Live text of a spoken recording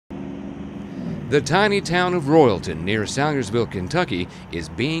The tiny town of Royalton near Salyersville, Kentucky is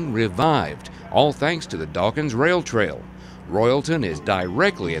being revived, all thanks to the Dawkins Rail Trail. Royalton is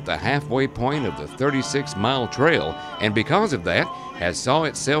directly at the halfway point of the 36-mile trail, and because of that, has saw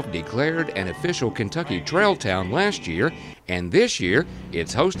itself declared an official Kentucky Trail Town last year, and this year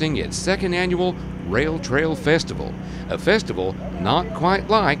it's hosting its second annual Rail Trail Festival, a festival not quite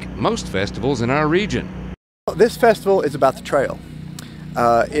like most festivals in our region. This festival is about the trail.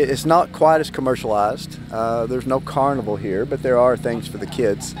 It's not quite as commercialized. There's no carnival here, but there are things for the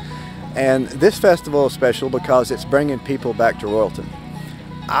kids. And this festival is special because it's bringing people back to Royalton.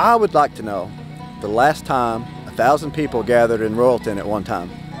 I would like to know the last time 1,000 people gathered in Royalton at one time.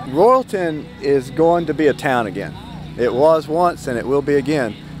 Royalton is going to be a town again. It was once and it will be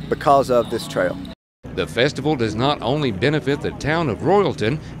again because of this trail. The festival does not only benefit the town of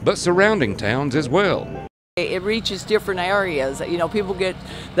Royalton, but surrounding towns as well. It reaches different areas. You know, people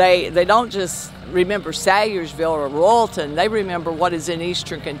they don't just remember Salyersville or Royalton, they remember what is in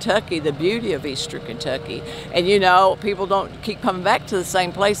eastern Kentucky, the beauty of eastern Kentucky. And you know, people don't keep coming back to the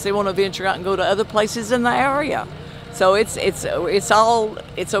same place. They want to venture out and go to other places in the area. So it's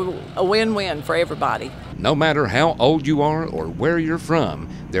a win-win for everybody. No matter how old you are or where you're from,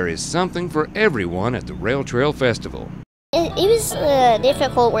 there is something for everyone at the Rail Trail Festival. It was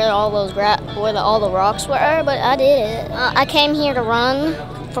difficult where all the rocks were, but I did it. I came here to run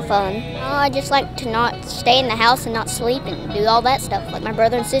for fun. I just like to not stay in the house and not sleep and do all that stuff like my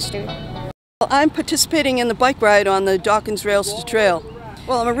brother and sister. I'm participating in the bike ride on the Dawkins Rails to Trail.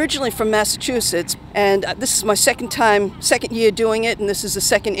 Well, I'm originally from Massachusetts, and this is my second year doing it, and this is the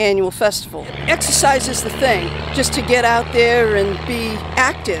second annual festival. Exercise is the thing, just to get out there and be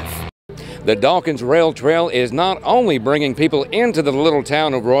active. The Dawkins Rail Trail is not only bringing people into the little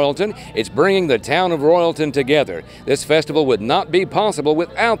town of Royalton, it's bringing the town of Royalton together. This festival would not be possible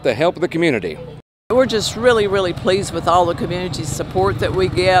without the help of the community. We're just really pleased with all the community support that we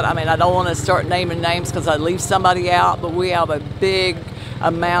get. I mean, I don't want to start naming names because I'd leave somebody out, but we have a big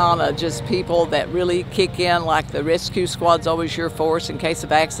amount of just people that really kick in, like the rescue squad's always here for us in case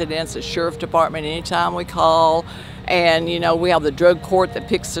of accidents, the sheriff department anytime we call. And you know, we have the drug court that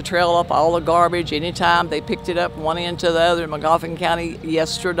picks the trail up all the garbage anytime. They picked it up one end to the other in McGoffin County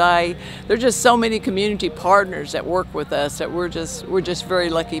yesterday. There's just so many community partners that work with us that we're just very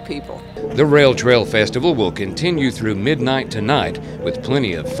lucky people. The Rail Trail Festival will continue through midnight tonight with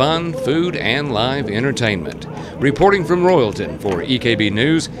plenty of fun, food, and live entertainment. Reporting from Royalton for EKB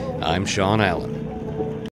News, I'm Shawn Allen.